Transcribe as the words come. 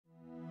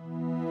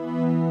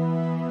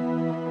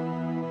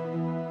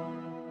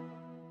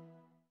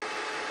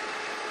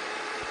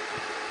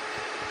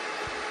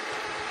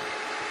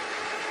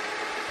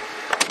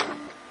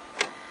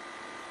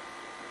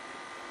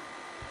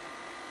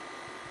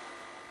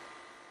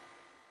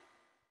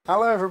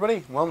Hello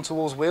everybody, welcome to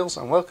Wull's Wheels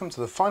and welcome to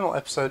the final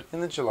episode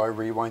in the July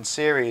Rewind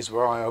series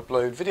where I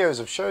upload videos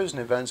of shows and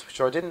events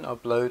which I didn't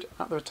upload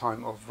at the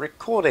time of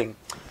recording.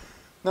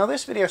 Now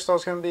this video style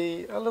is going to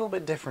be a little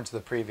bit different to the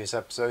previous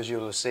episodes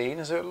you'll have seen,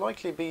 as it will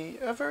likely be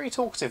a very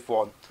talkative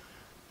one.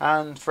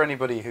 And for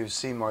anybody who's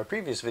seen my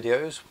previous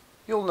videos,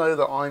 you'll know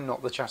that I'm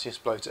not the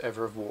chattiest bloke to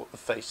ever have walked the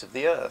face of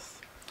the earth.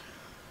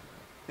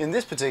 In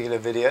this particular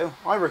video,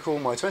 I recall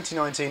my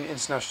 2019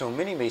 International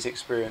Mini-Meet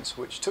experience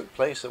which took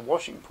place at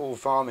Washingpool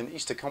Farm in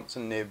Easter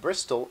Compton near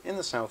Bristol in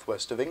the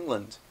southwest of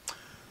England.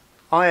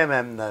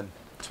 IMM then,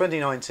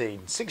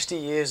 2019, 60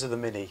 years of the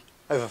Mini,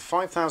 over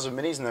 5,000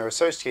 Minis and their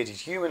associated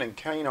human and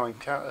canine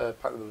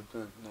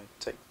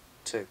take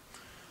two.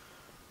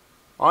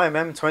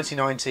 IMM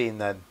 2019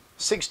 then,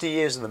 60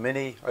 years of the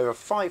Mini, over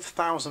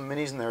 5,000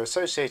 Minis and their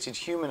associated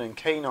human and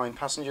canine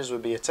passengers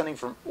would be attending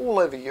from all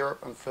over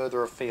Europe and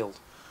further afield.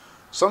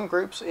 Some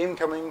groups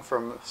incoming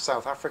from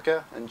South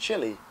Africa and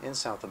Chile in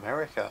South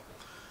America.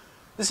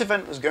 This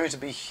event was going to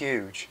be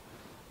huge.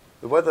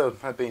 The weather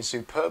had been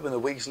superb in the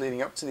weeks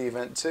leading up to the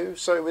event too,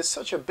 so with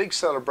such a big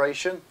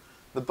celebration,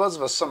 the buzz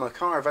of a summer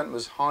car event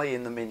was high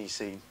in the mini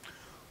scene.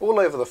 All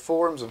over the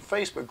forums and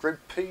Facebook group,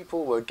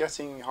 people were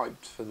getting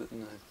hyped for the...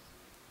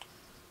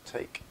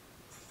 Take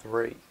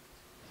 3.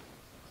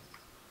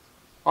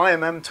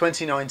 IMM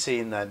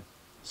 2019 then.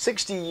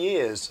 60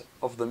 years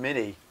of the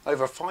Mini.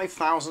 Over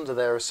 5,000 of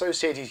their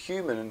associated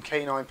human and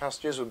canine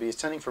passengers would be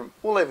attending from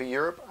all over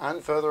Europe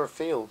and further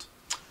afield.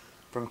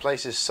 From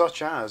places such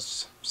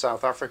as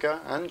South Africa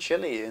and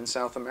Chile in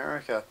South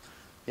America.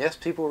 Yes,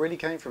 people really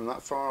came from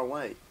that far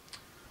away.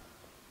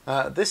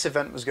 This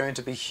event was going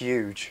to be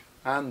huge,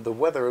 and the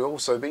weather had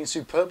also been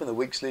superb in the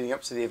weeks leading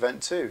up to the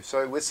event too.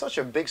 So with such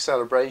a big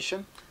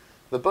celebration,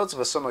 the buzz of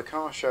a summer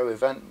car show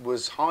event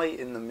was high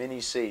in the Mini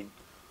scene.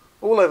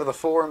 All over the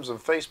forums and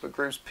Facebook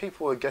groups,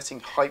 people were getting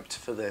hyped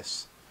for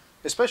this,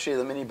 especially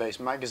the Mini-based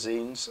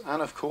magazines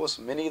and of course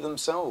Mini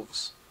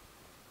themselves.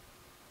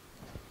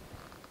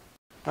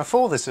 Now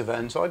for this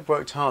event, I'd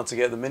worked hard to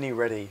get the Mini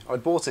ready.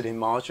 I'd bought it in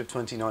March of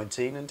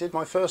 2019 and did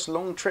my first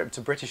long trip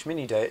to British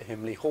Mini Day at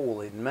Himley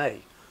Hall in May.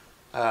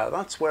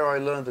 That's where I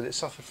learned that it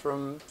suffered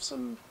from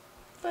some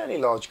fairly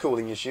large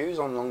cooling issues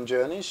on long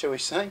journeys, shall we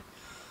say,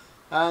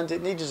 and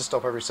it needed to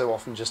stop every so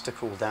often just to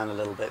cool down a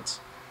little bit.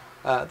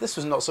 This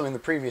was not something the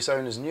previous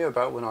owners knew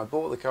about when I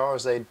bought the car,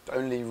 as they'd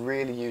only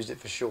really used it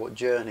for short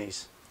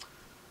journeys.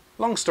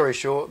 Long story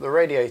short, the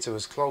radiator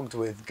was clogged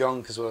with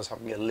gunk as well as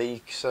having a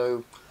leak,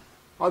 so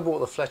I bought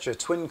the Fletcher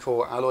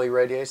twin-core alloy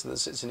radiator that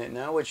sits in it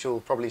now, which you'll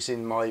probably see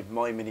in my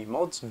Mini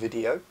Mods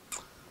video.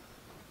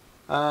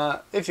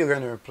 If you're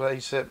going to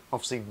replace it,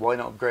 obviously why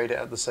not upgrade it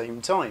at the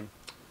same time?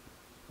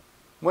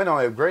 When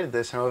I upgraded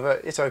this, however,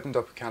 it opened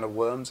up a can of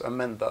worms and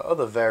meant that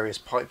other various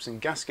pipes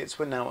and gaskets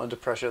were now under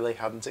pressure they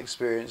hadn't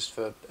experienced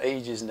for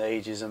ages and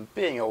ages, and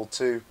being old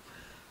too,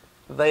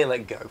 they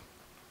let go,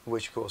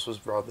 which of course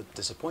was rather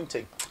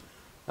disappointing.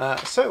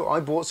 So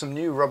I bought some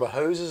new rubber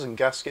hoses and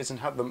gaskets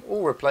and had them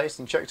all replaced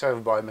and checked over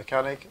by a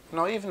mechanic, and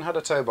I even had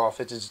a tow bar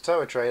fitted to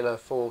tow a trailer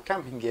for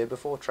camping gear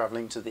before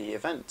travelling to the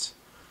event.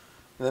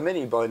 The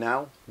Mini by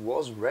now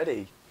was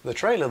ready. The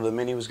trailer the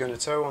Mini was going to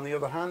tow, on the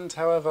other hand,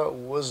 however,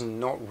 was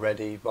not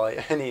ready by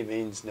any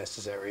means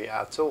necessary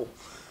at all.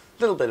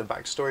 A little bit of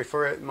backstory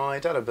for it. My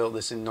dad had built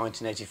this in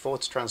 1984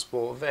 to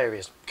transport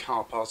various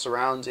car parts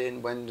around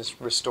in when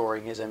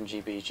restoring his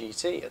MGB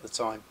GT at the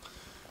time.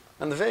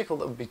 And the vehicle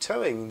that would be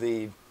towing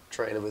the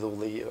trailer with all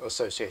the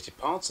associated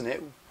parts in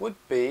it would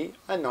be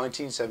a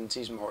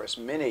 1970s Morris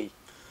Mini.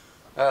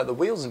 The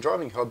wheels and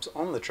driving hubs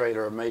on the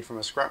trailer are made from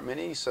a scrap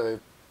Mini,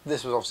 so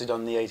this was obviously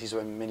done in the 80s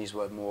when Minis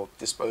were more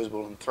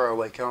disposable and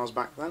throwaway cars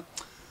back then.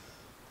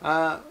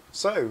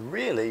 So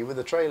really, with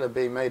the trailer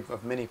being made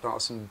of Mini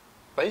parts and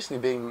basically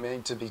being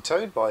made to be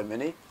towed by a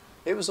Mini,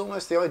 it was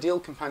almost the ideal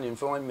companion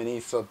for my Mini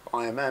for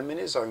IMM in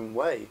its own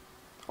way,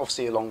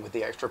 obviously along with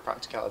the extra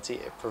practicality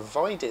it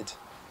provided.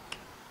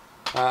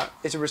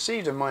 It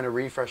received a minor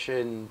refresh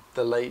in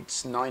the late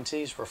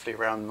 90s, roughly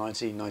around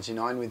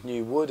 1999, with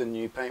new wood and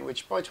new paint,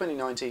 which by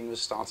 2019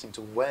 was starting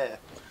to wear.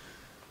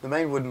 The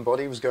main wooden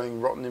body was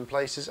going rotten in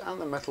places and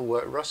the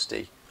metalwork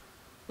rusty.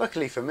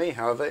 Luckily for me,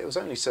 however, it was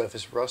only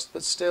surface rust,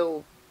 but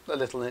still a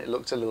little, and it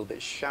looked a little bit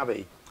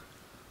shabby.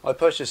 I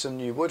purchased some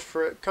new wood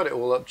for it, cut it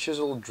all up,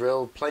 chiseled,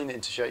 drilled, planed it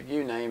into shape,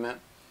 you name it.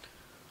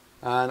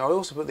 And I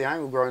also put the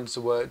angle grinder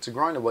to work to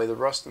grind away the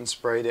rust and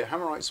sprayed it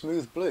Hammerite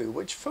Smooth Blue,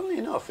 which funnily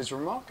enough is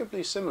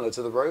remarkably similar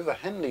to the Rover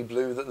Henley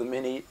Blue that the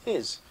Mini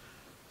is.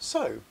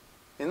 So,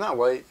 in that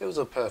way, it was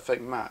a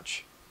perfect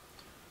match.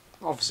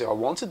 Obviously I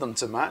wanted them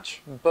to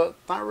match, but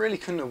that really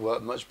couldn't have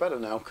worked much better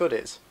now, could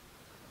it?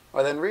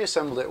 I then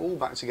reassembled it all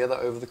back together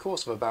over the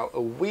course of about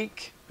a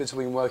week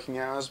between working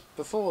hours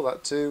before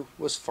that too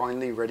was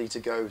finally ready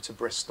to go to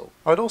Bristol.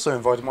 I'd also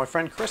invited my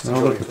friend Chris to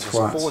join for this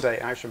 4-day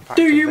action-packed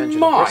adventure to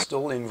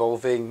Bristol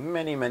involving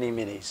many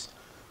Minis,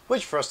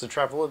 which for us to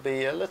travel would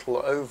be a little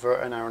over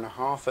an hour and a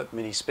half at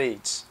Mini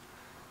speeds.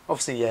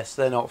 Obviously yes,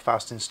 they're not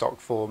fast in stock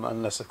form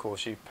unless of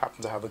course you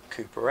happen to have a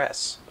Cooper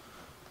S.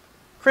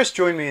 Chris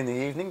joined me in the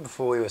evening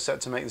before we were set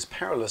to make this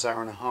perilous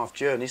hour-and-a-half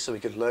journey so we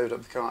could load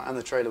up the car and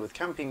the trailer with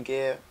camping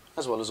gear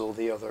as well as all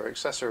the other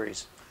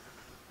accessories.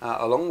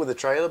 Along with the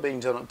trailer being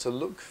done up to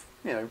look,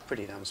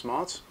 pretty damn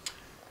smart,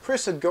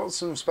 Chris had got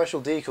some special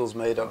decals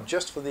made up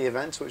just for the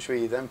event, which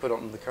we then put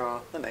on the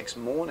car the next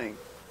morning.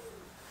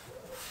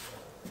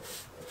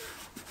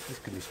 This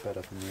could be sped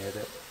up in the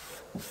edit.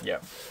 Yeah.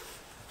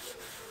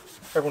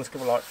 Everyone's going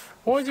to be like,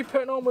 why is he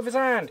putting on with his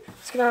hand?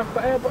 It's going to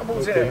have air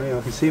bubbles in it.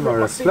 I can see my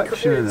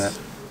reflection in it.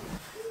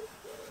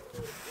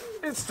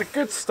 It's the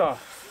good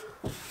stuff.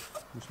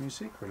 This new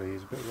secretly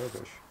is a bit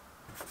rubbish.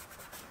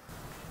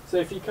 So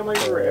if you come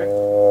over here...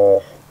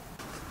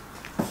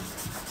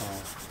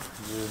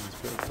 Ruined this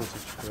bit of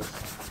footage for us.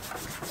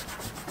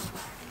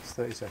 It's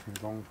 30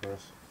 seconds long for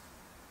us.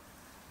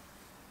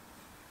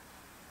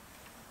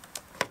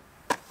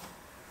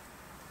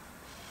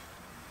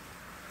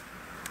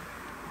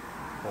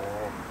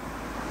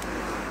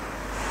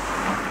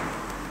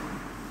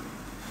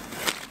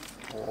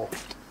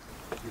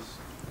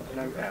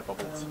 No air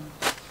bubbles.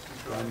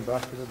 Going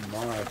back and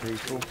admire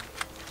people.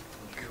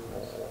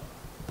 Cool.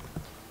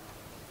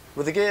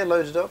 With the gear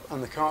loaded up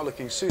and the car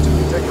looking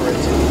suitably decorated,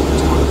 it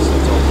was time to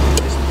set off on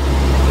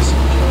this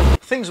journey.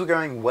 Things were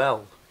going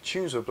well.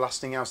 Tunes were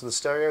blasting out of the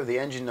stereo, the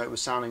engine note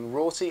was sounding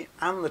raughty,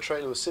 and the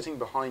trailer was sitting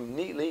behind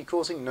neatly,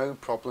 causing no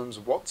problems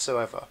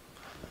whatsoever.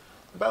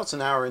 About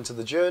an hour into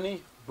the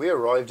journey, we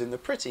arrived in the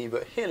pretty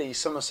but hilly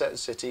Somerset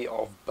city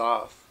of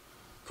Bath,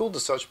 called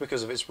as such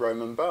because of its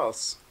Roman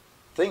baths.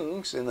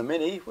 Things in the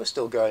Mini were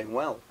still going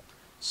well.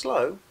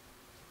 Slow,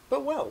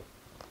 but well.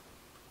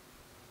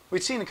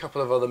 We'd seen a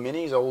couple of other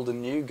Minis, old and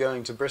new,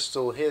 going to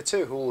Bristol here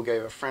too, who all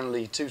gave a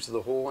friendly toot to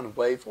the horn, a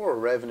wave or a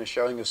rev in a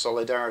showing of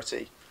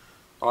solidarity.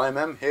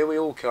 IMM, here we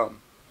all come.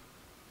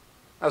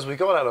 As we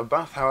got out of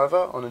Bath,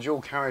 however, on a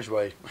dual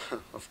carriageway,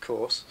 of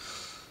course,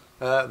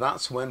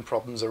 that's when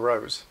problems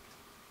arose.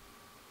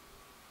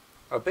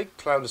 A big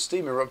cloud of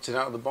steam erupted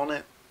out of the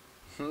bonnet.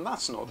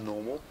 That's not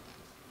normal,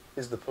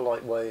 is the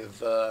polite way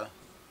of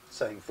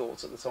saying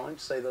thoughts at the time,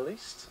 to say the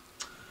least.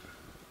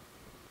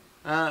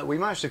 We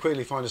managed to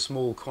quickly find a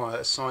small,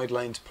 quiet side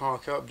lane to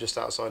park up just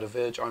outside of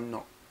Village. I'm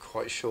not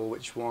quite sure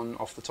which one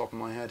off the top of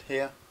my head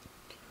here.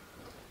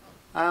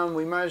 And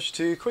we managed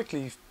to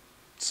quickly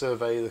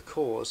survey the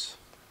cause.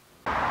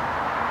 We've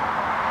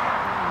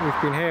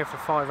been here for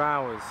 5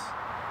 hours,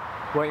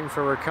 waiting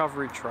for a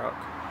recovery truck,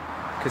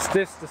 because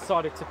this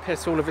decided to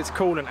piss all of its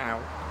coolant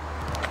out.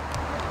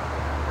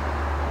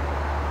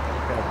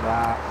 Look at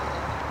that.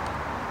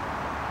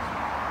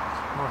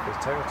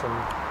 Marcus territory.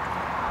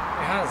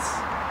 It has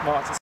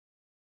marked its...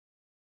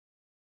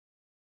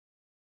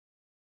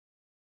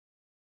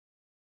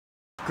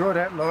 Good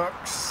it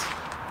looks.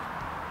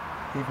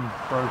 Even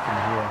broken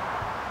here.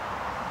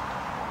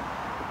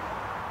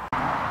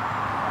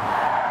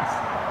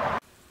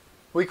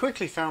 We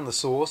quickly found the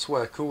source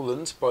where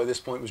coolant by this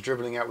point was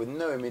dribbling out with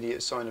no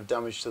immediate sign of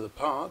damage to the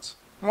part.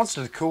 Once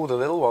it had cooled a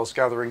little whilst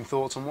gathering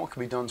thoughts on what could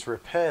be done to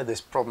repair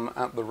this problem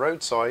at the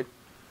roadside,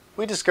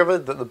 we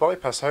discovered that the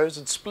bypass hose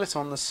had split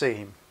on the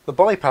seam. The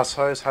bypass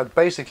hose had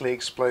basically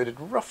exploded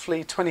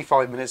roughly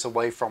 25 minutes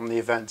away from the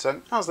event,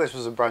 and as this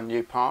was a brand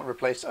new part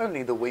replaced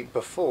only the week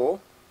before,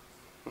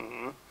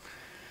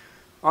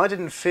 I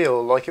didn't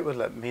feel like it would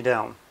let me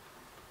down.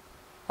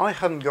 I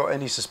hadn't got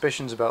any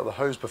suspicions about the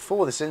hose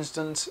before this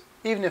incident.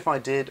 Even if I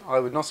did, I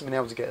would not have been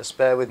able to get a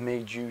spare with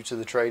me due to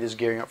the traders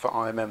gearing up for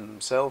IMM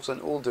themselves and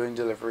all doing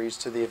deliveries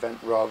to the event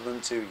rather than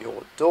to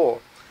your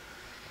door.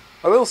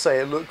 I will say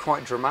it looked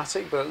quite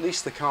dramatic, but at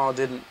least the car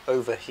didn't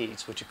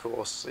overheat, which of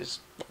course is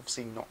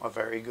obviously not a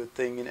very good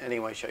thing in any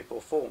way, shape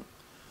or form.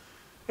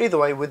 Either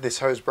way, with this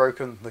hose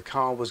broken, the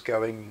car was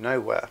going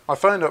nowhere. I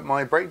phoned up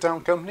my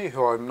breakdown company,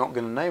 who I'm not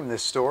going to name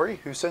this story,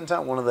 who sent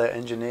out one of their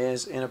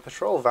engineers in a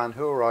patrol van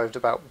who arrived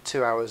about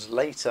 2 hours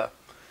later.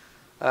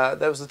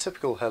 There was the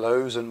typical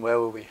hellos and where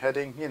were we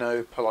heading,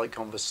 polite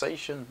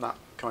conversation, that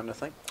kind of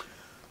thing.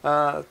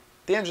 The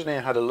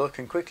engineer had a look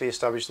and quickly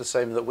established the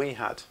same that we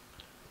had.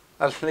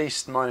 At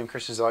least mine and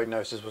Chris's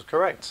diagnosis was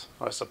correct,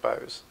 I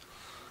suppose.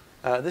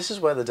 This is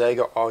where the day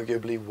got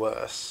arguably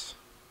worse.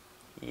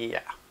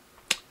 Yeah.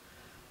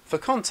 For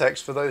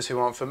context, for those who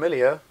aren't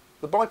familiar,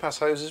 the bypass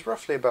hose is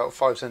roughly about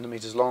 5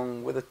 centimeters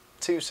long with a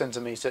 2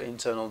 centimeter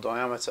internal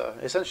diameter.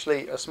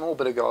 Essentially, a small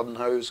bit of garden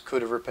hose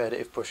could have repaired it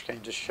if push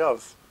came to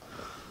shove.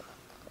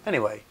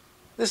 Anyway,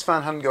 this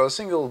van hadn't got a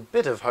single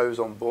bit of hose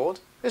on board.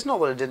 It's not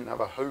that it didn't have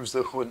a hose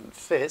that wouldn't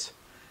fit,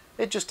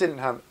 it just didn't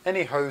have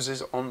any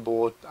hoses on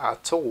board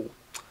at all,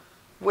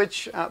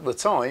 which at the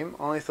time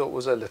I thought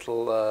was a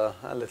little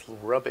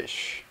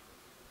rubbish.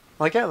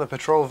 I get that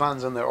patrol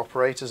vans and their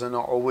operators are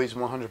not always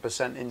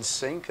 100% in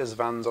sync, as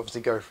vans obviously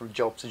go from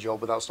job to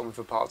job without stopping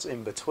for parts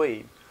in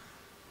between.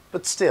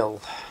 But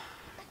still,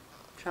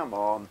 come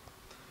on.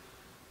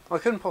 I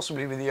couldn't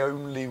possibly be the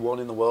only one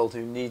in the world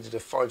who needed a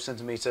 5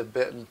 centimeter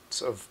bit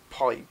of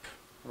pipe,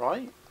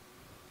 right?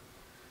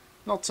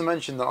 Not to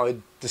mention that I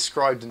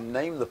described and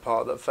named the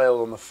part that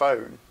failed on the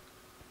phone.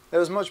 There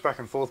was much back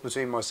and forth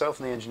between myself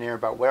and the engineer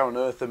about where on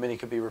earth the Mini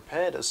could be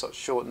repaired at such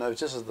short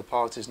notice, as the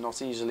part is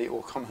not easily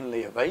or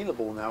commonly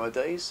available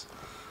nowadays.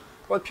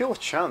 By pure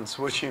chance,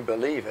 would you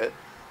believe it,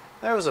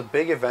 there was a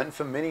big event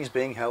for Minis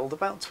being held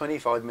about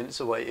 25 minutes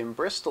away in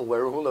Bristol,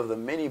 where all of the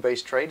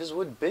Mini-based traders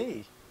would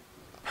be.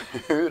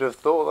 Who'd have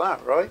thought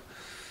that, right?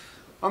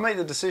 I made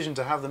the decision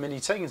to have the Mini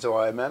taken to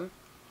IMM.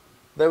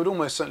 There would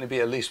almost certainly be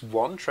at least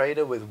one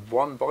trader with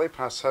one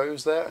bypass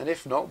hose there, and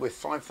if not, with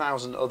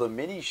 5,000 other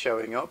Minis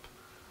showing up,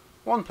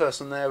 one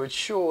person there would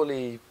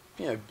surely,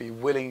 be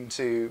willing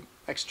to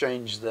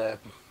exchange their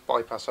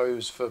bypass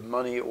hose for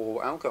money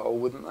or alcohol,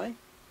 wouldn't they?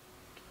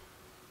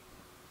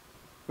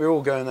 We're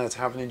all going there to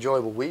have an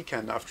enjoyable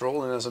weekend after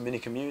all, and as a Mini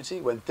community,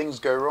 when things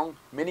go wrong,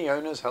 Mini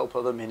owners help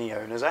other Mini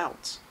owners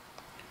out.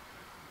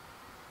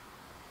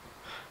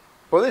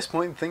 By this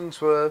point,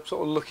 things were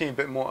sort of looking a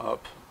bit more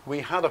up. We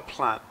had a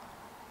plan.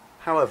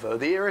 However,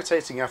 the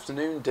irritating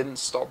afternoon didn't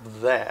stop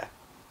there.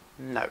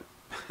 No.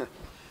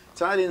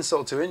 To add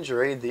insult to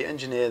injury, the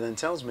engineer then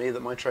tells me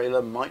that my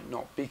trailer might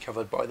not be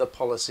covered by the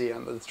policy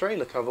and that the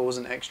trailer cover was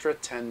an extra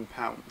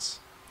 £10.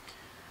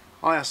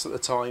 I asked at the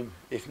time,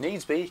 if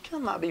needs be,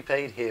 can that be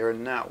paid here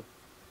and now?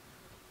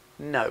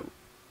 No,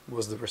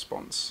 was the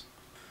response.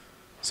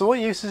 So what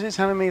use is it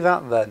telling me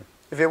that then?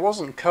 If it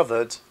wasn't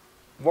covered,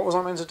 what was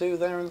I meant to do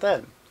there and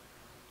then?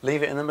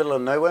 Leave it in the middle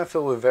of nowhere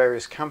filled with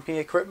various camping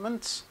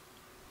equipment?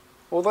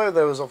 Although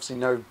there was obviously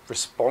no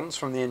response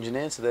from the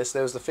engineer to this,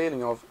 there was the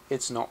feeling of,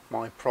 it's not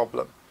my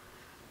problem.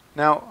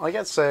 Now, I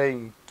get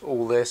saying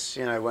all this,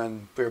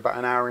 when we were about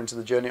an hour into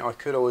the journey, I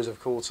could always have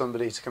called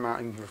somebody to come out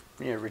and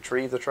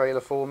retrieve the trailer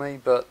for me,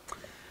 but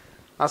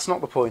that's not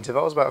the point. If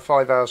I was about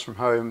 5 hours from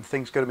home,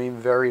 things could have been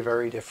very,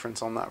 very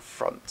different on that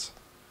front.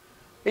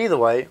 Either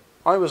way,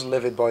 I was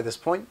livid by this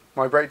point.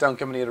 My breakdown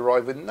company had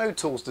arrived with no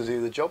tools to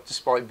do the job,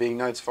 despite being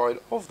notified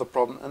of the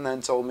problem, and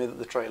then told me that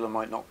the trailer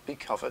might not be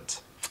covered.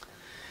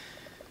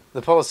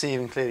 The policy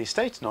even clearly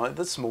stated on it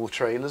that small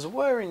trailers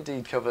were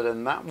indeed covered,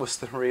 and that was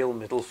the real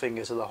middle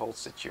finger to the whole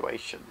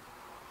situation.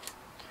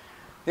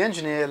 The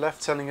engineer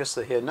left telling us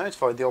that he had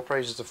notified the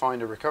operators to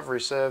find a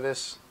recovery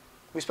service.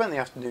 We spent the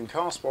afternoon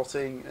car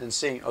spotting and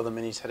seeing other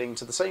Minis heading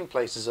to the same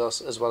place as us,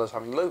 as well as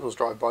having locals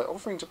drive by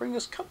offering to bring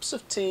us cups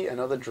of tea and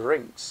other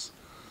drinks.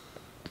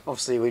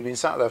 Obviously we'd been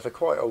sat there for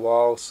quite a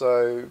while,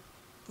 so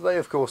they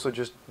of course were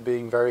just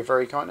being very,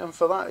 very kind, and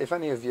for that, if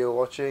any of you are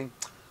watching,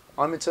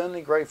 I'm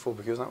eternally grateful,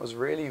 because that was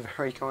really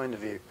very kind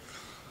of you.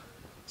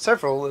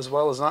 Several, as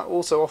well as that,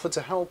 also offered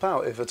to help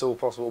out if at all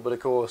possible, but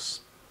of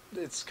course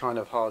it's kind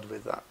of hard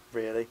with that,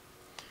 really.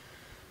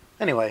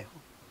 Anyway,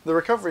 the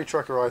recovery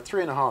truck arrived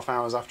 3.5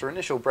 hours after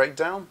initial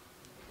breakdown.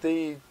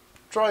 The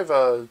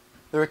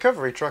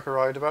recovery truck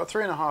arrived about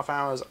 3.5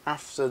 hours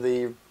after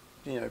the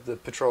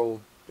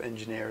patrol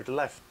engineer had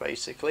left,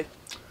 basically.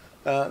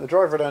 The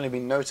driver had only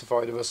been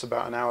notified of us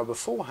about an hour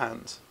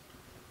beforehand.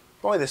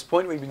 By this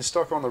point, we'd been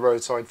stuck on the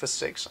roadside for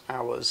 6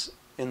 hours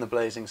in the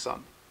blazing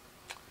sun.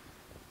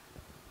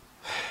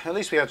 At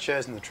least we had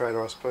chairs in the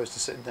trailer, I suppose, to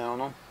sit down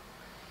on.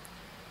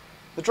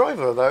 The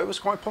driver, though, was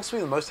quite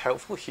possibly the most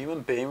helpful human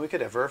being we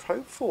could ever have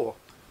hoped for.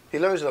 He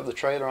loaded up the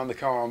trailer and the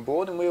car on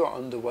board, and we were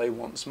underway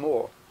once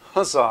more.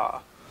 Huzzah!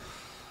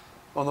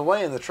 On the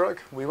way in the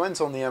truck, we went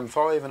on the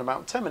M5, and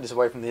about 10 minutes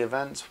away from the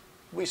event,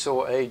 we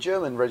saw a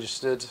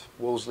German-registered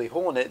Wolseley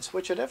Hornet,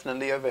 which had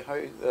evidently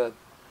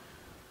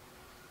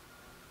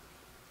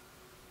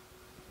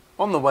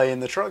On the way in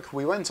the truck,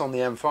 we went on the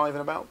M5, and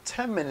about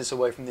 10 minutes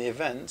away from the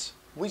event,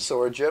 we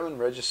saw a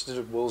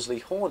German-registered Wolseley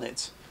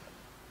Hornet.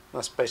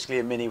 That's basically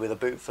a Mini with a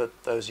boot, for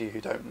those of you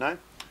who don't know,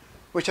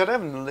 which had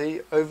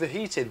evidently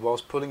overheated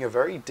whilst pulling a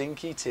very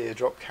dinky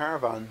teardrop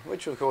caravan,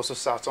 which of course was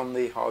sat on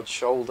the hard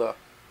shoulder.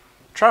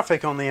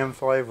 Traffic on the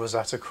M5 was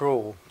at a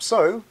crawl,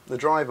 so the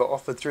driver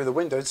offered through the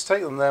window to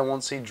take them there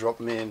once he dropped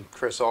me and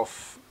Chris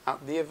off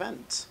at the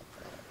event.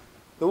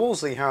 The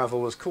Wolseley, however,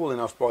 was cool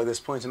enough by this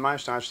point and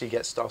managed to actually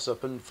get start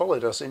up and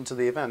followed us into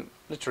the event,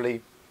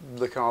 literally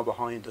the car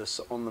behind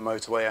us on the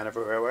motorway and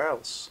everywhere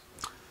else.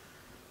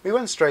 We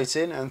went straight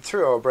in and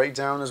through our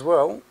breakdown as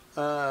well.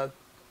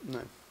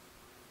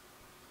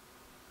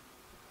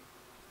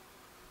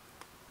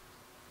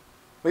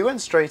 We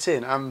went straight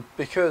in, and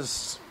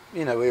because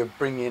we were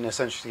bringing in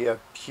essentially a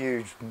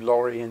huge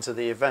lorry into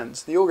the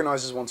event, the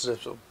organisers wanted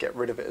to sort of get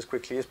rid of it as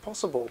quickly as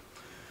possible.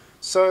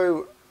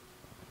 So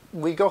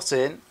we got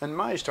in and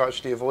managed to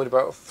actually avoid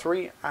about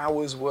 3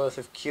 hours worth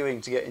of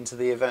queuing to get into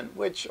the event,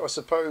 which I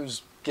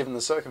suppose, given the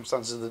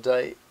circumstances of the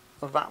day,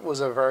 that was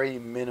a very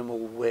minimal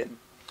win.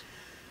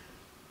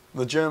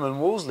 The German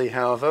Wolseley,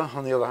 however,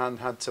 on the other hand,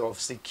 had to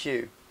obviously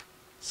queue.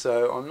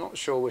 So I'm not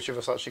sure which of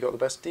us actually got the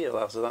best deal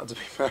out of that, to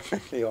be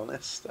perfectly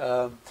honest.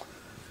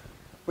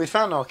 We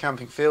found our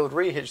camping field,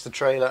 re-hitched the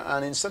trailer,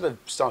 and instead of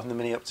starting the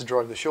Mini up to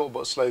drive the short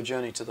but slow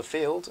journey to the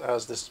field,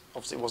 as this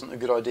obviously wasn't a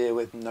good idea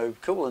with no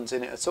coolant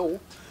in it at all,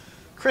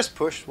 Chris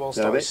pushed whilst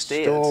I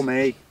steered.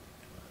 Stormy.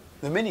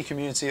 The Mini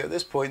community at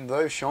this point,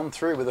 though, shone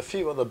through with a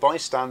few other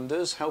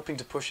bystanders helping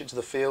to push it to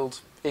the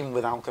field, even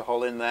with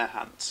alcohol in their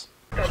hands.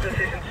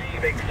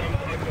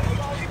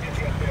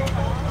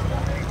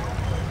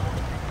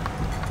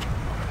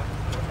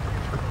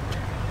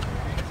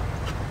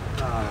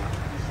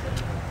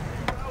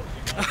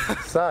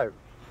 So,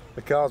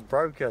 the car's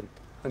broken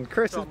and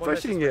Chris is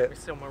pushing it.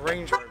 Still my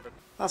Range Rover.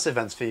 That's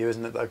events for you,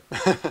 isn't it though?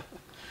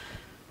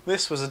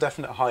 This was a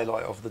definite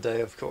highlight of the day,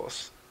 of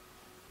course.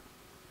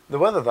 The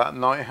weather that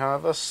night,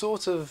 however,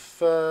 sort of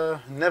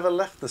never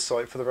left the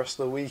site for the rest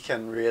of the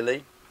weekend,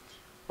 really.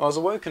 I was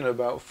awoken at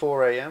about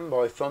 4 AM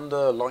by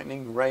thunder,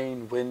 lightning,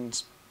 rain,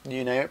 wind,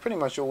 you name it, pretty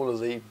much all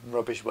of the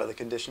rubbish weather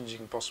conditions you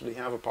can possibly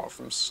have apart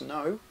from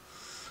snow.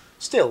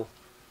 Still,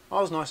 I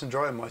was nice and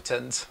dry in my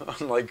tent,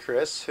 unlike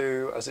Chris,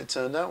 who, as it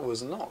turned out,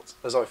 was not,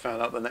 as I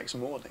found out the next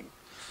morning.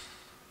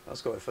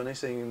 That's quite funny,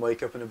 seeing him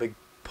wake up in a big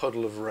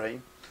puddle of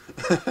rain.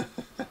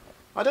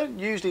 I don't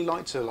usually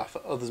like to laugh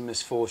at others'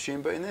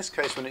 misfortune, but in this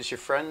case, when it's your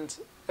friend,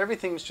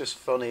 everything's just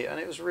funny, and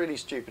it was really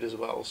stupid as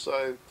well,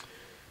 so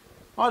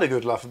I had a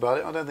good laugh about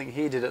it. I don't think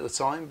he did at the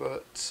time,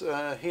 but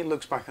he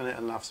looks back on it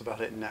and laughs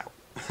about it now.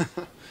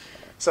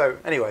 So,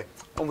 anyway,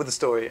 on with the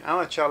story.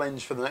 Our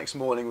challenge for the next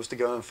morning was to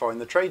go and find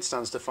the trade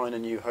stands to find a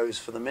new hose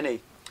for the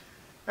Mini.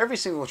 Every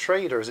single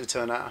trader, as it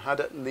turned out,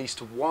 had at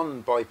least one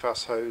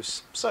bypass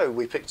hose, so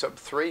we picked up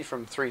 3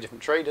 from 3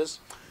 different traders,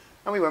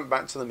 and we went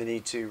back to the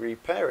Mini to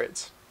repair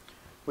it.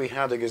 We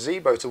had a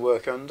gazebo to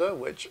work under,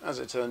 which, as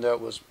it turned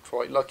out, was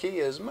quite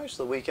lucky, as most of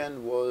the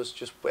weekend was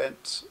just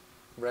wet,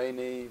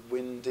 rainy,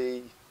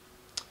 windy.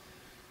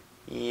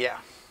 Yeah.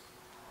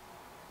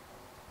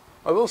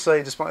 I will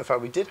say, despite the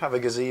fact we did have a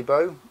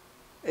gazebo,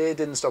 it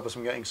didn't stop us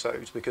from getting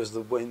soaked because the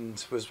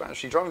wind was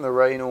actually driving the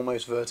rain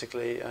almost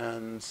vertically,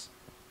 and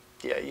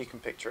yeah, you can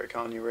picture it,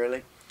 can't you,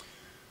 really?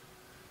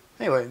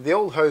 Anyway, the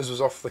old hose was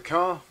off the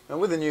car,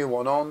 and with the new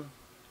one on,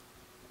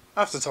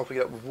 after topping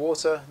it up with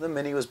water, the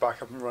Mini was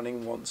back up and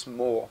running once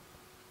more.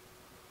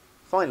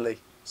 Finally,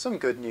 some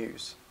good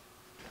news.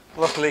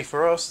 Luckily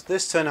for us,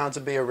 this turned out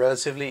to be a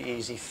relatively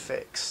easy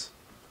fix.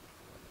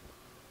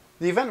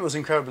 The event was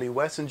incredibly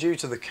wet, and due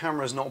to the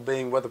cameras not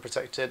being weather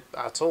protected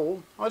at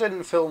all, I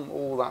didn't film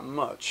all that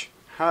much.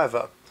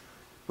 However,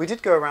 we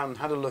did go around and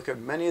had a look at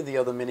many of the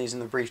other Minis in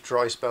the brief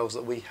dry spells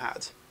that we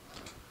had.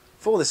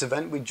 For this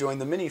event, we joined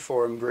the Mini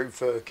Forum group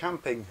for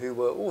camping, who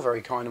were all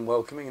very kind and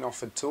welcoming and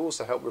offered tools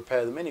to help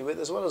repair the Mini with,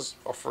 as well as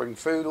offering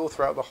food all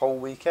throughout the whole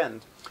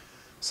weekend.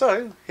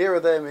 So, here are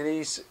their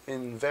Minis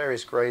in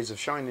various grades of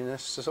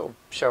shininess to sort of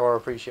show our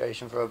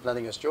appreciation for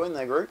letting us join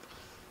their group,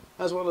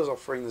 as well as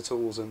offering the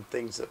tools and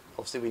things that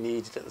obviously we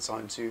needed at the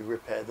time to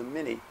repair the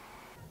Mini.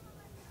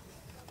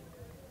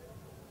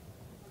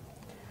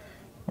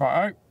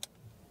 Righto,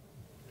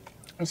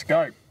 let's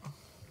go.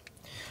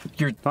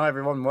 Hi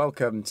everyone,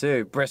 welcome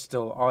to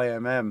Bristol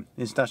IMM,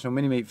 International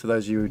Mini Meet for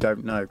those of you who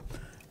don't know.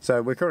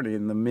 So we're currently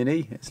in the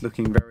Mini. It's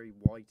looking very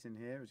white in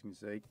here, as you can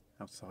see.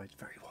 Outside,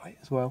 very white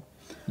as well.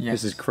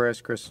 Yes. This is Chris.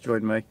 Chris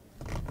joined me.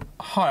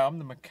 Hi, I'm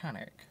the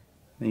mechanic.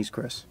 He's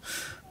Chris.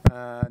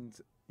 And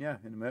yeah,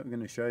 in a minute we're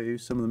going to show you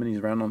some of the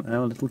Minis around on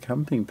our little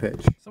camping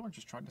pitch. Someone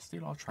just tried to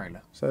steal our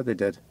trailer. So they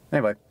did.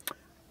 Anyway,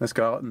 let's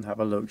go out and have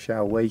a look,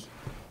 shall we?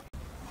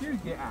 You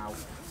get out.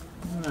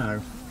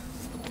 No.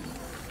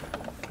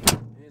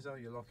 Here's how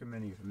you lock a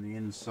Mini from the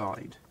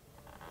inside.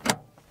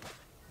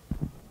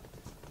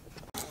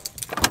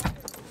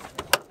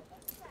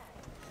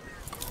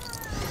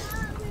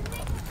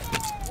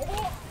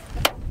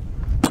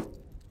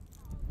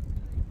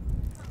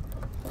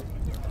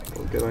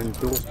 We'll get our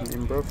endorsement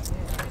in, bruv.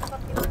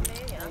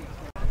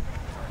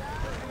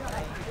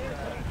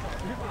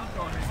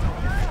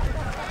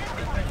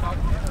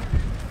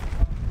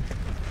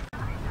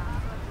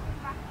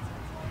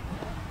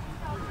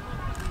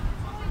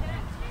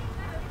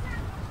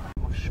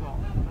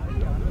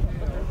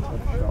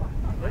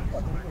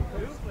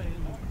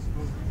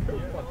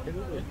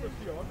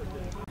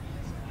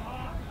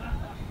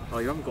 Oh,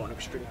 you haven't got an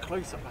extreme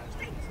close-up, man.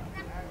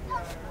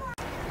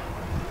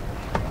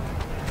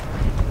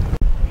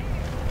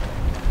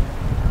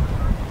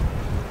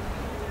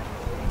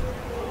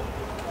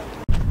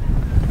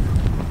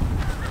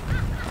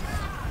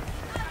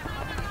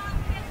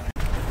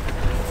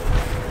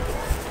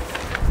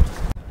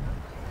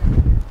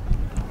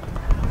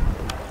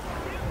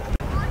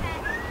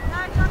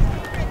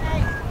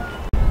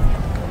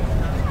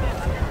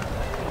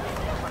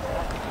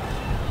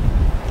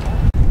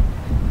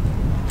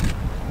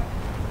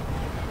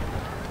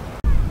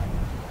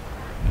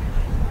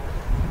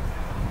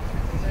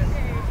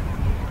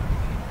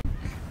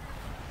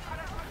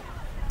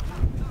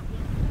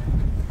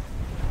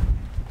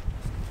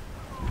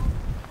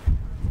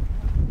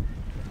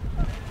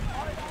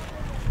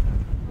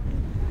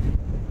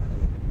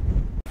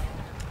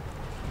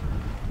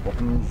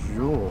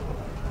 Bonjour.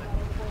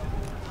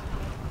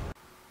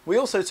 We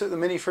also took the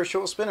Mini for a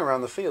short spin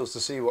around the fields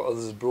to see what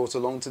others had brought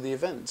along to the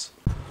event.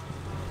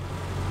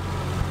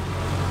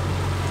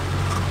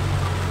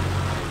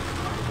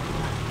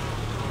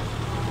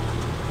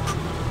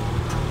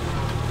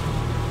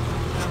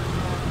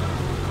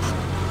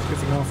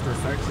 Getting After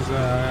Effects is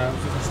a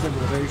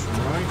stabilization,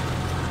 right?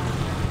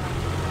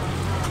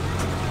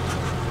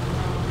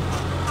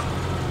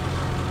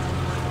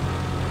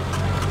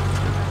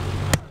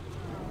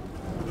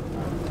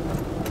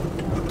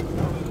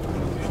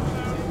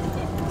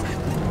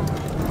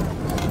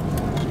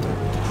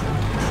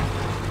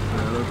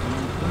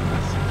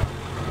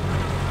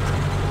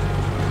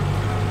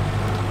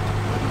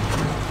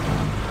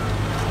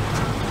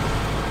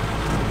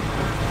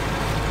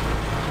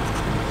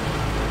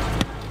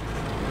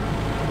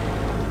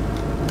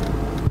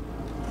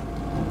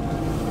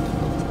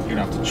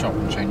 just chop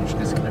and change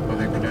this clip, I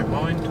hope you don't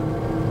mind.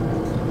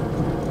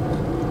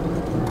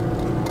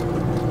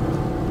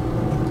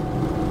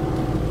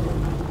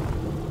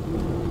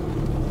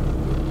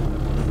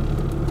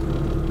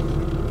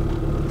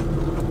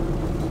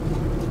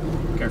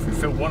 Go through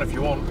field 1 if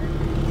you want.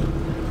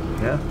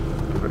 Yeah,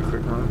 give it a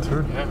quick run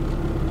through. Yeah.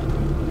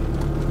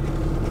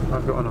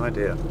 I've got an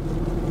idea.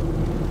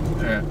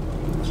 Yeah.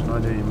 It's an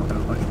idea you might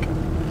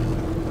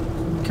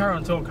like. Carry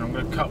on talking, I'm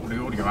going to cut all the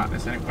audio out of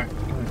this anyway.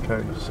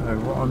 Okay, so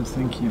what I'm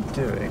thinking of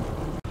doing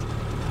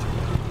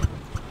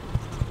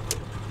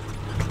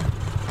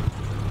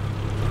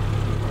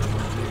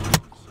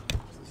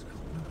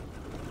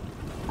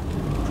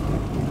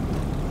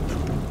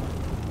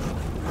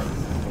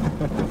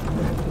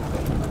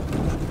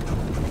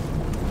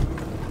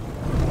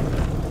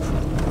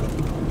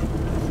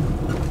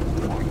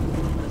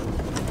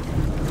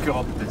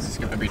God, this is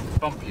going to be the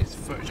bumpiest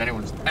footage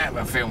anyone's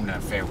ever filmed in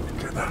a field.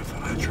 Look at that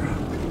fire truck.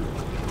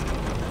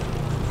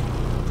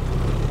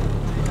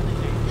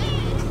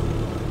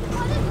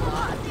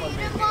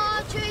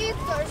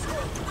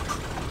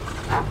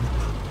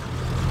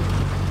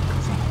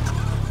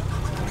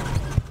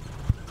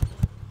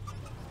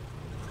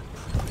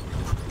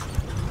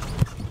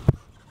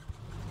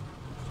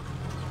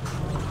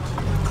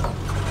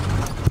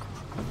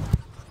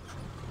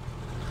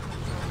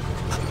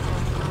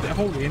 Bit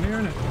holy in here,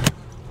 isn't it?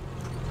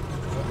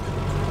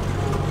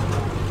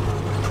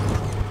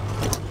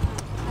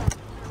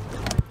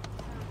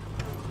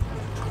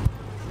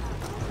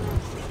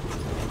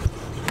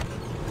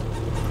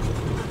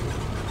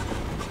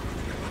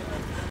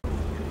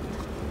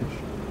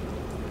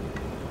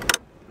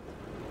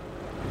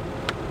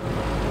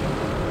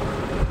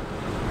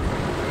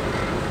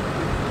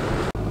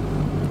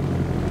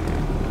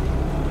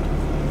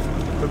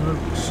 The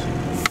mooks.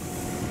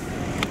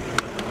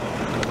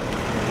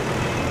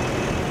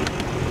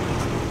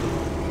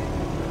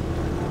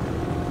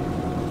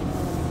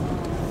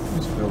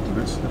 This field's a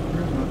bit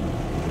slippery, isn't it?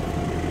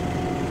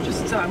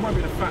 Just it might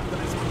be the fact that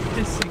it's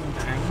pissing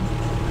down.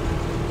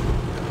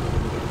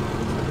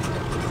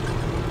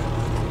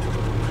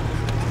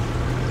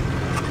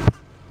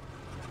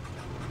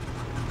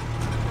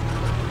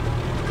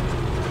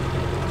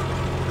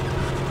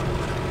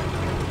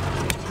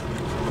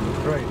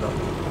 Great, look.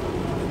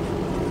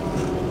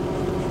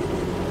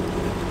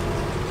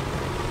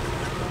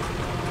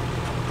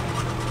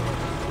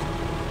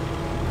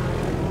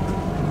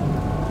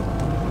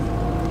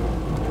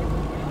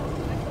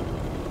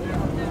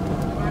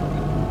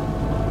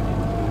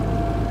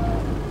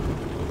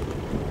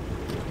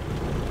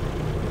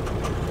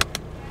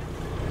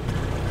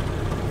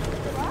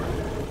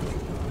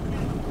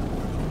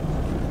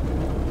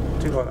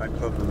 I do like that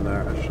club in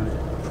there, actually.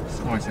 It's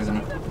nice, isn't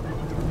it?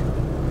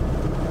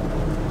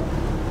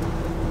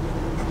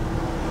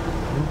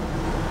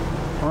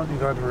 Aren't you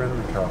glad we're in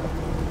the car?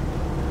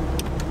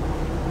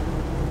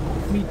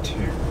 Me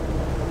too.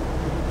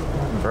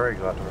 I'm very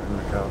glad we're in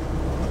the car.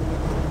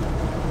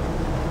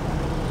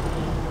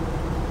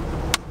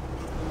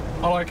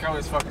 I like how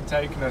it's fucking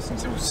taken us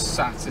until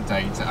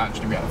Saturday to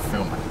actually be able to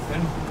film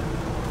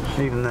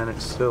anything. Even then,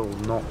 it's still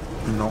not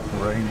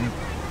raining.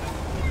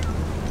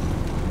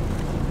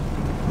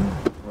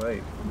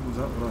 Wait, was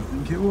that what I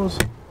think it was?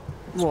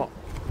 What?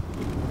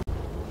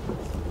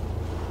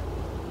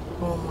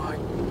 Oh my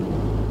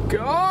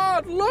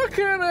God, look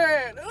at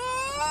it!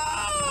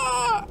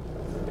 Ah!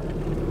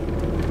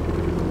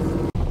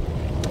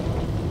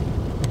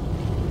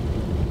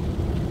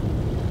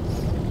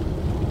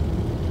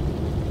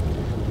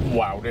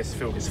 Wow, this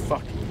field is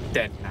fucking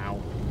dead now.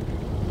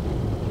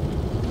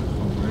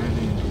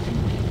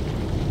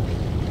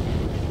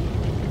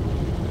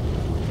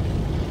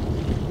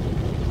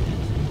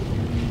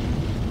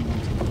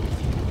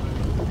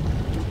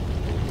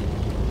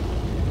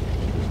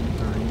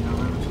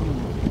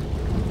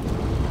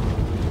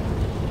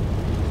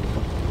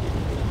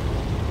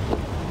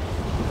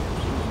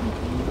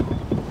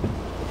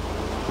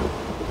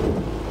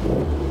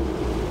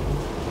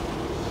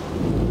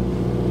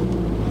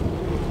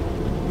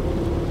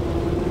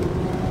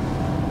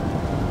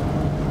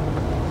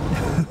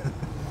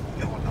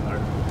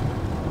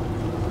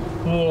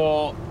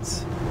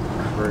 What?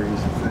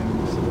 Crazy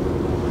things.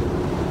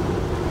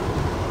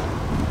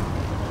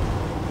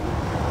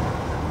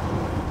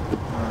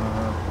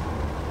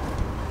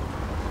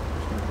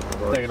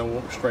 They're gonna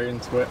walk straight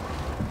into it.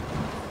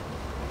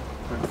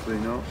 Hopefully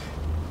not.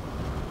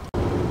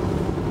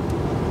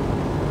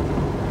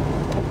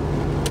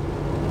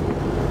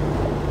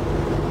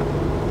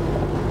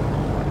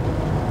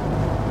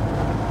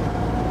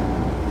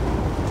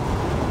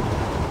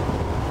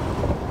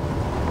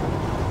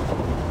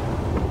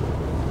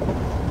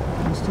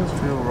 This does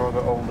feel rather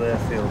old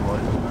airfield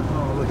like, doesn't it?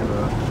 Oh, look at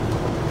that.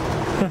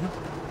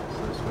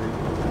 So sweet.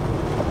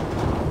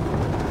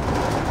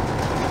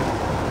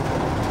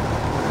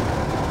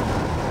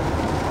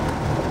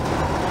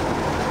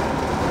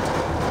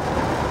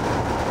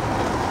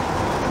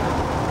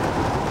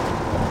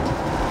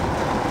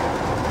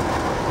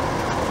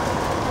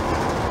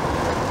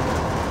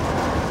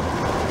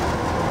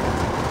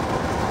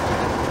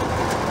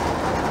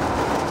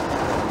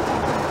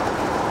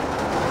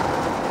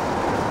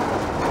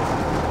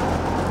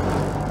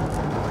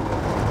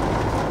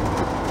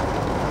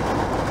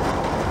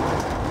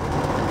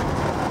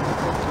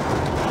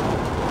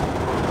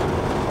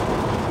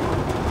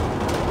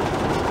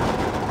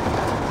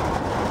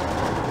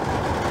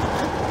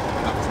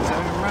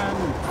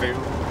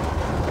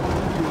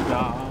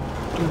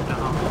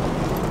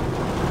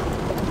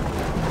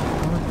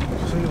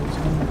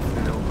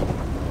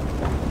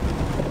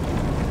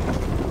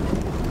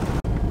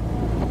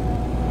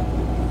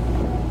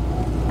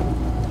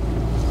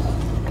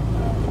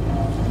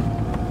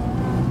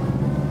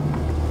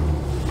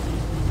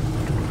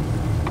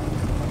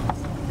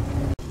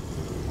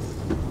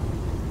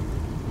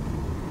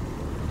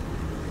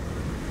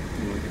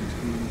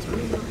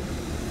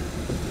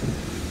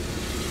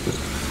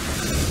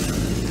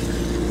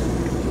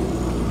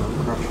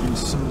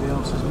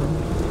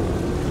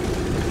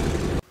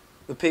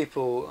 The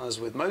people, as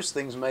with most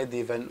things, made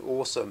the event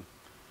awesome.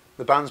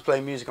 The bands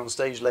playing music on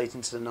stage late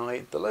into the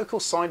night, the local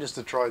ciders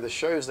to try, the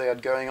shows they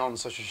had going on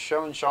such as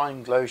Show and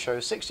Shine, Glow Show,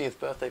 60th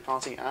birthday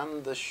party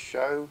and the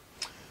show,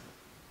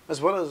 as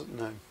well as...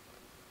 no.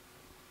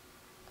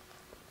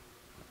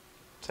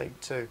 Take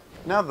two.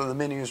 Now that the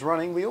Mini was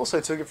running, we also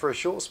took it for a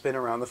short spin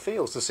around the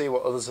fields to see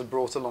what others had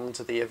brought along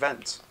to the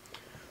event.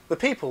 The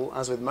people,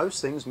 as with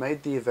most things,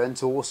 made the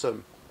event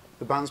awesome.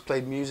 The bands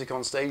played music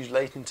on stage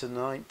late into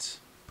the night.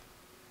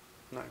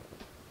 No.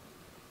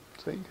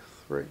 Take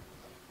three.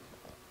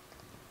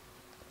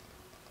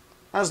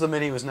 As the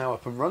Mini was now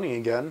up and running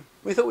again,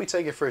 we thought we'd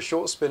take it for a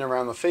short spin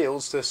around the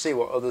fields to see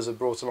what others had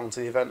brought along to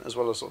the event, as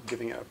well as sort of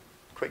giving it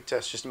a quick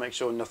test just to make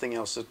sure nothing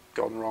else had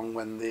gone wrong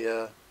when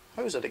the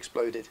hose had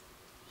exploded.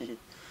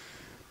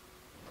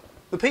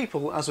 The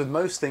people, as with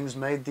most things,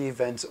 made the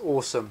event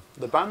awesome.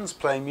 The bands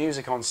playing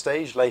music on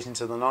stage late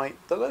into the night,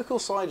 the local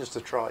ciders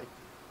to try,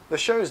 the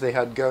shows they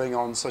had going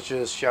on such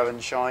as Show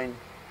and Shine,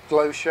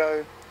 Glow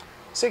Show,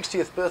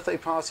 60th birthday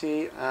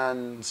party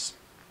and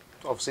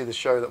obviously the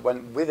show that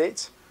went with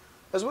it,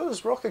 as well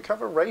as rocker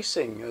cover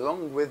racing,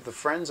 along with the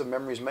friends and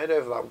memories made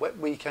over that wet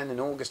weekend in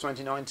August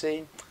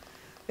 2019.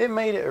 It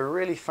made it a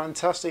really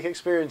fantastic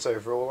experience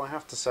overall, I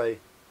have to say.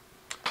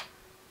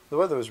 The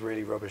weather was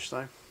really rubbish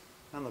though,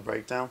 and the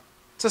breakdown.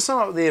 To sum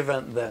up the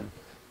event then,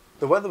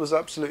 the weather was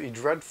absolutely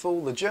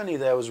dreadful, the journey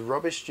there was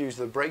rubbish due to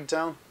the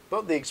breakdown,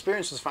 but the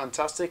experience was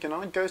fantastic and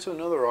I'd go to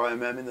another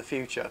IMM in the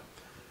future.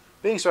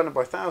 Being surrounded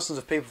by thousands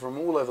of people from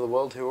all over the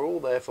world who are all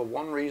there for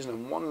one reason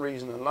and one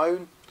reason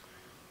alone,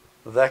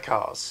 their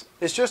cars.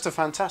 It's just a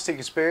fantastic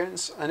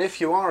experience, and if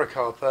you are a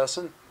car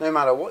person, no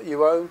matter what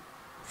you own,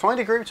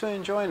 find a group to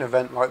enjoy an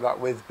event like that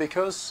with,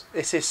 because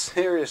it is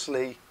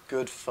seriously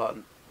good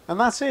fun. And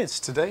that's it.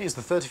 Today is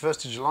the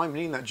 31st of July,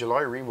 meaning that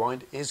July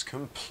Rewind is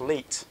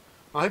complete.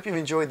 I hope you've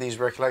enjoyed these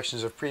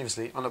recollections of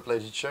previously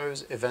unuploaded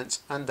shows,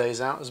 events and days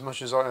out as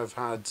much as I have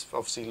had,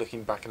 obviously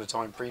looking back at a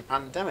time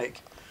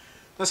pre-pandemic.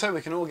 Let's hope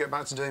we can all get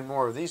back to doing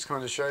more of these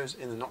kind of shows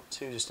in the not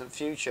too distant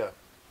future.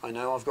 I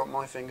know I've got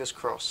my fingers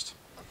crossed.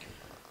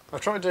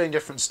 I've tried doing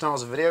different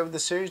styles of video with the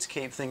series to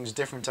keep things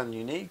different and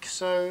unique,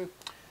 so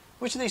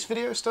which of these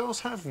video styles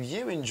have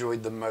you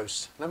enjoyed the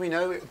most? Let me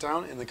know it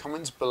down in the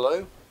comments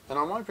below, and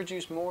I might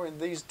produce more in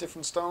these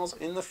different styles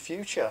in the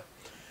future.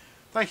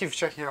 Thank you for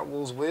checking out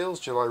Wull's Wheels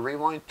July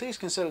Rewind. Please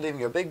consider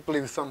leaving a big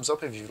blue thumbs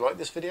up if you've liked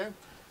this video,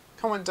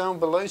 comment down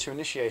below to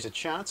initiate a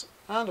chat,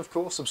 and of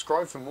course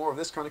subscribe for more of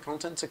this kind of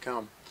content to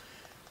come.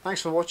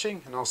 Thanks for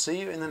watching, and I'll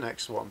see you in the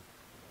next one.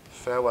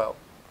 Farewell.